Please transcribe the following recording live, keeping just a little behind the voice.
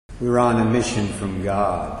We're on a mission from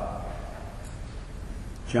God.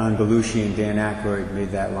 John Belushi and Dan Aykroyd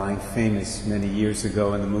made that line famous many years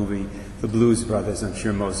ago in the movie The Blues Brothers. I'm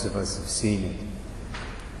sure most of us have seen it.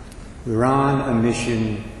 We're on a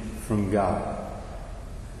mission from God.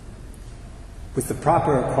 With the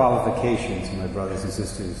proper qualifications, my brothers and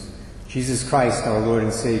sisters, Jesus Christ, our Lord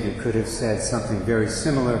and Savior, could have said something very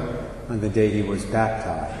similar on the day he was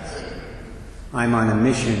baptized. I'm on a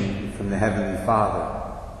mission from the Heavenly Father,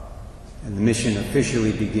 and the mission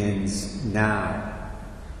officially begins now,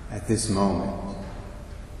 at this moment.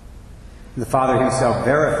 The Father himself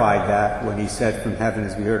verified that when he said from heaven,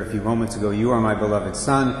 as we heard a few moments ago, "You are my beloved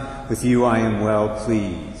Son, with you I am well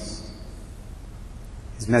pleased."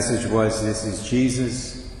 His message was, this is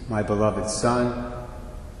Jesus, my beloved Son.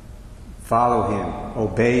 Follow him,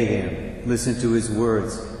 obey him, listen to his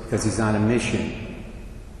words, because he's on a mission.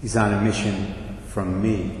 He's on a mission from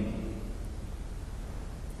me.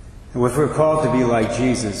 And if we're called to be like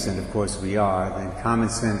Jesus, and of course we are, then common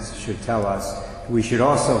sense should tell us we should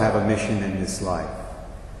also have a mission in this life.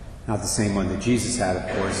 Not the same one that Jesus had,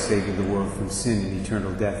 of course. Saving the world from sin and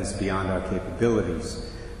eternal death is beyond our capabilities.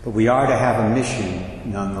 But we are to have a mission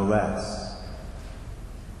nonetheless.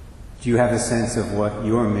 Do you have a sense of what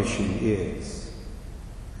your mission is?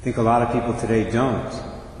 I think a lot of people today don't.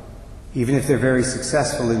 Even if they're very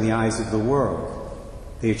successful in the eyes of the world.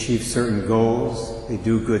 They achieve certain goals, they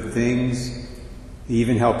do good things, they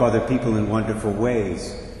even help other people in wonderful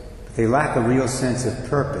ways. But they lack a real sense of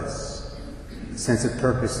purpose, a sense of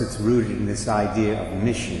purpose that's rooted in this idea of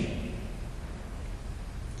mission.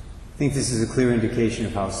 I think this is a clear indication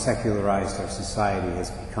of how secularized our society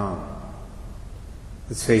has become.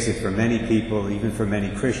 Let's face it, for many people, even for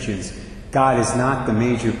many Christians, God is not the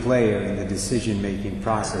major player in the decision-making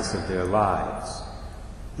process of their lives.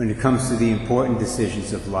 When it comes to the important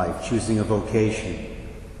decisions of life, choosing a vocation,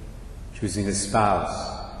 choosing a spouse,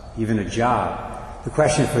 even a job, the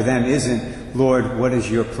question for them isn't, Lord, what is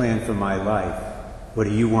your plan for my life? What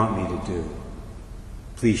do you want me to do?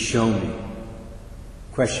 Please show me.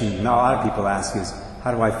 The question a lot of people ask is,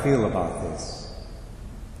 how do I feel about this?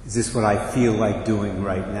 Is this what I feel like doing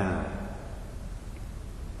right now?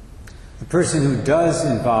 The person who does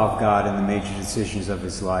involve God in the major decisions of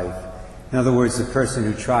his life, in other words, the person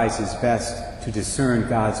who tries his best to discern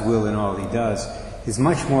God's will in all he does, is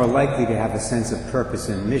much more likely to have a sense of purpose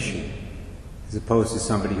and mission, as opposed to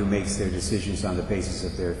somebody who makes their decisions on the basis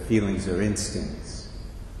of their feelings or instincts.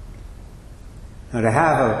 Now, to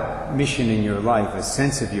have a mission in your life, a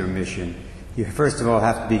sense of your mission, you first of all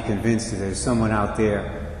have to be convinced that there's someone out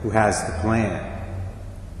there who has the plan,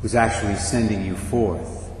 who's actually sending you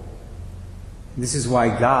forth. And this is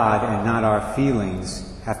why God and not our feelings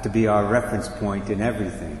have to be our reference point in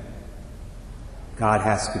everything. God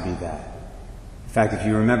has to be that. In fact, if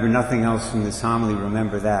you remember nothing else from this homily,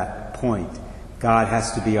 remember that point. God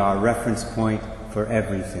has to be our reference point for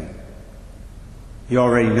everything. He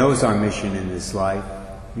already knows our mission in this life.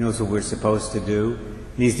 He knows what we're supposed to do.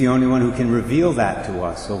 And he's the only one who can reveal that to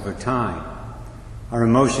us over time. Our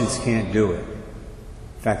emotions can't do it.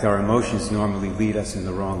 In fact, our emotions normally lead us in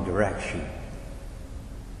the wrong direction.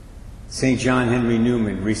 St. John Henry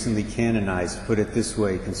Newman, recently canonized, put it this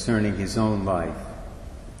way concerning his own life.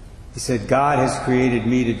 He said, God has created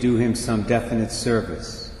me to do him some definite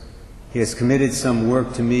service. He has committed some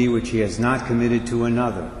work to me which he has not committed to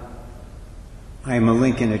another. I am a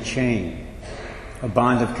link in a chain, a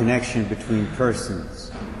bond of connection between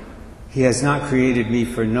persons. He has not created me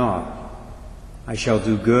for naught. I shall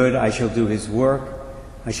do good, I shall do his work.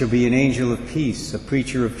 I shall be an angel of peace, a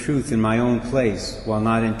preacher of truth in my own place, while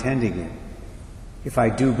not intending it, if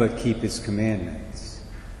I do but keep his commandments.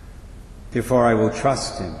 Therefore I will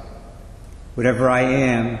trust him. Whatever I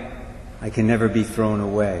am, I can never be thrown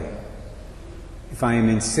away. If I am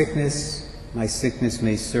in sickness, my sickness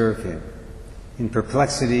may serve him. In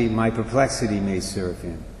perplexity, my perplexity may serve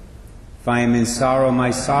him. If I am in sorrow,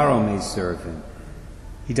 my sorrow may serve him.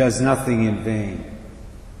 He does nothing in vain.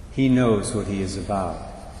 He knows what he is about.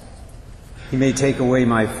 He may take away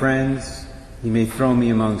my friends. He may throw me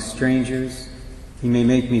among strangers. He may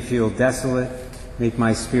make me feel desolate, make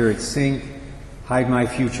my spirit sink, hide my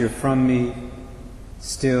future from me.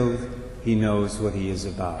 Still, he knows what he is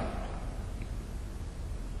about.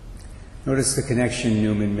 Notice the connection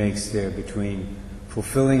Newman makes there between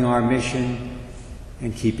fulfilling our mission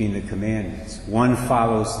and keeping the commandments. One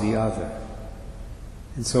follows the other.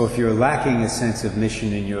 And so if you're lacking a sense of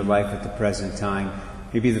mission in your life at the present time,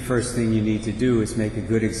 maybe the first thing you need to do is make a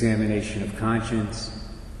good examination of conscience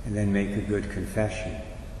and then make a good confession.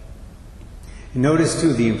 And notice,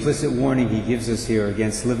 too, the implicit warning he gives us here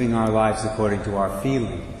against living our lives according to our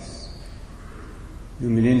feelings.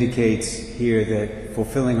 Newman indicates here that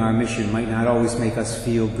fulfilling our mission might not always make us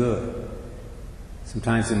feel good.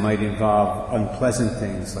 Sometimes it might involve unpleasant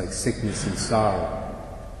things like sickness and sorrow.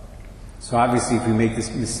 So obviously, if we make this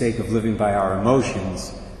mistake of living by our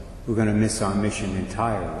emotions, we're going to miss our mission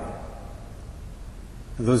entirely.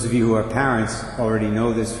 And those of you who are parents already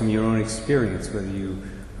know this from your own experience, whether you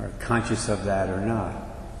are conscious of that or not.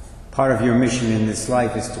 Part of your mission in this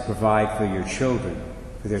life is to provide for your children,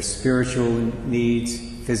 for their spiritual needs,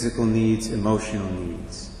 physical needs, emotional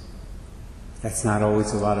needs. That's not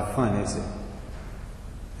always a lot of fun, is it?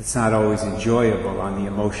 It's not always enjoyable on the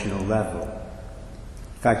emotional level.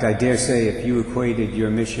 In fact, I dare say if you equated your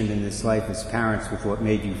mission in this life as parents with what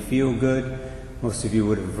made you feel good, most of you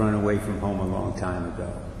would have run away from home a long time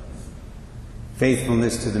ago.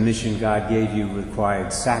 Faithfulness to the mission God gave you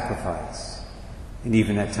required sacrifice, and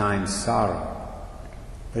even at times sorrow.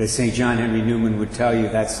 But as St. John Henry Newman would tell you,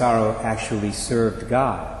 that sorrow actually served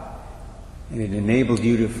God, and it enabled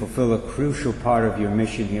you to fulfill a crucial part of your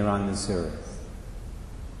mission here on this earth.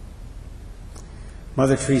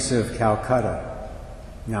 Mother Teresa of Calcutta,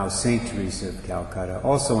 now Saint Teresa of Calcutta,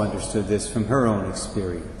 also understood this from her own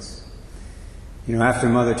experience. You know, after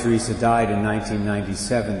Mother Teresa died in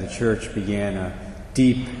 1997, the Church began a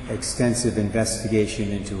deep, extensive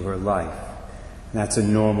investigation into her life. And that's a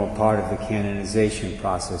normal part of the canonization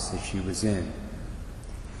process that she was in.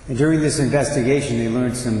 And during this investigation, they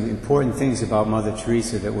learned some important things about Mother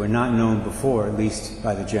Teresa that were not known before, at least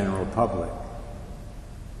by the general public.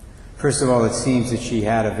 First of all, it seems that she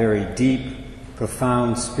had a very deep,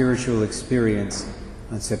 profound spiritual experience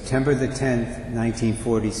on September the 10th,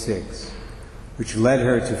 1946, which led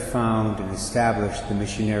her to found and establish the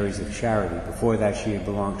Missionaries of Charity. Before that, she had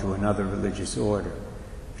belonged to another religious order.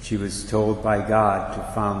 She was told by God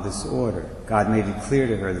to found this order. God made it clear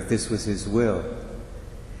to her that this was His will.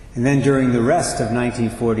 And then during the rest of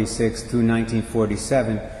 1946 through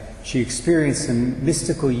 1947, she experienced a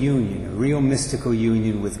mystical union, a real mystical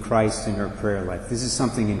union with Christ in her prayer life. This is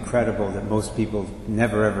something incredible that most people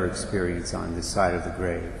never ever experience on this side of the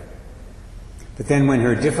grave. But then when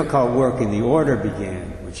her difficult work in the order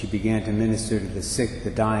began, when she began to minister to the sick,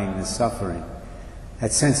 the dying, the suffering,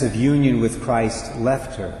 that sense of union with Christ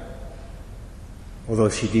left her, although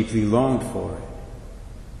she deeply longed for it,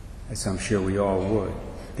 as I'm sure we all would.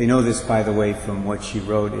 They know this, by the way, from what she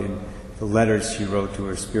wrote in the letters she wrote to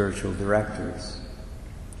her spiritual directors.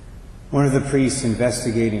 One of the priests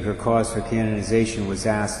investigating her cause for canonization was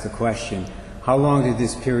asked the question, how long did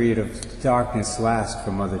this period of darkness last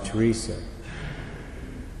for Mother Teresa?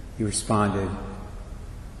 He responded,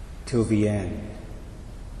 till the end,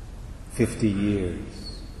 50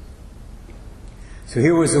 years. So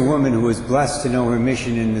here was a woman who was blessed to know her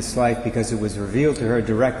mission in this life because it was revealed to her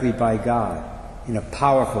directly by God in a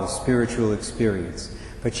powerful spiritual experience.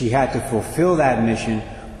 But she had to fulfill that mission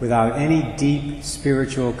without any deep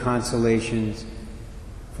spiritual consolations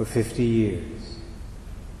for 50 years.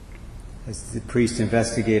 As the priest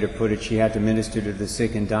investigator put it, she had to minister to the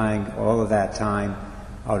sick and dying all of that time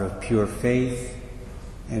out of pure faith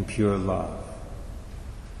and pure love.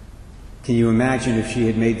 Can you imagine if she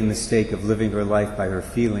had made the mistake of living her life by her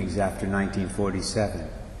feelings after 1947?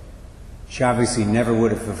 She obviously never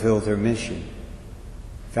would have fulfilled her mission.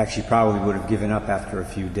 In fact, she probably would have given up after a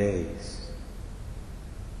few days.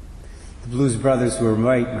 The Blues Brothers were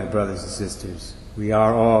right, my brothers and sisters. We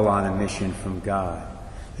are all on a mission from God.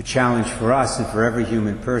 The challenge for us and for every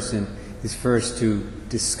human person is first to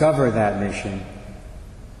discover that mission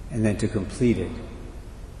and then to complete it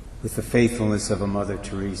with the faithfulness of a Mother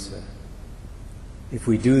Teresa. If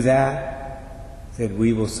we do that, then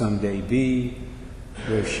we will someday be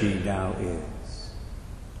where she now is.